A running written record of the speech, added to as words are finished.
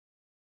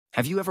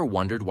Have you ever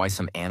wondered why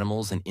some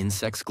animals and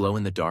insects glow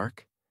in the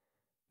dark?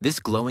 This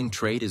glowing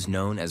trait is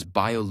known as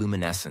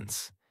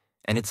bioluminescence,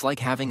 and it's like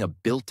having a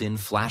built-in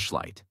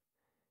flashlight.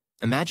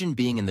 Imagine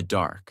being in the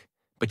dark,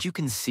 but you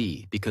can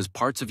see because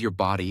parts of your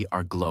body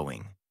are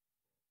glowing.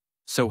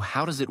 So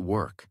how does it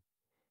work?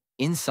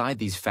 Inside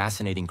these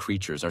fascinating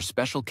creatures are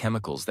special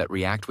chemicals that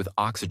react with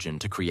oxygen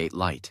to create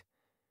light.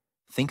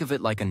 Think of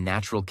it like a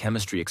natural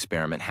chemistry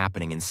experiment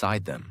happening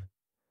inside them.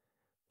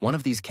 One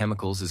of these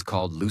chemicals is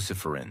called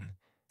luciferin,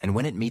 and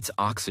when it meets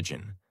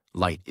oxygen,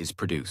 light is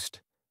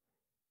produced.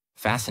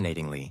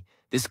 Fascinatingly,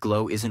 this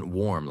glow isn't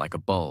warm like a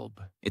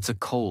bulb, it's a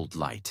cold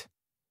light.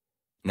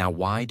 Now,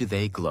 why do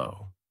they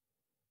glow?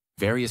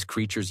 Various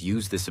creatures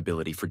use this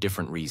ability for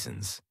different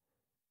reasons.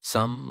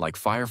 Some, like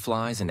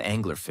fireflies and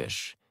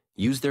anglerfish,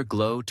 use their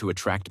glow to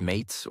attract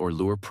mates or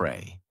lure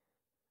prey.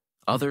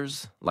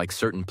 Others, like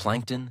certain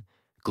plankton,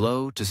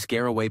 glow to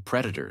scare away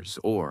predators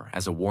or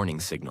as a warning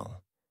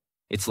signal.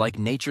 It's like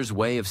nature's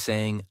way of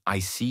saying, "I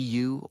see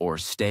you," or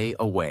 "stay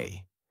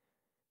away."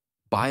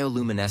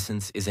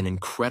 Bioluminescence is an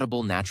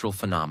incredible natural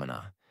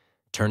phenomena,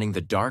 turning the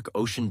dark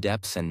ocean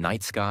depths and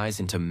night skies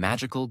into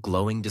magical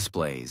glowing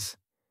displays.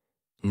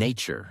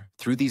 Nature,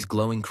 through these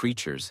glowing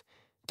creatures,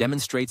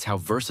 demonstrates how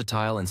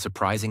versatile and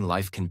surprising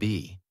life can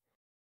be.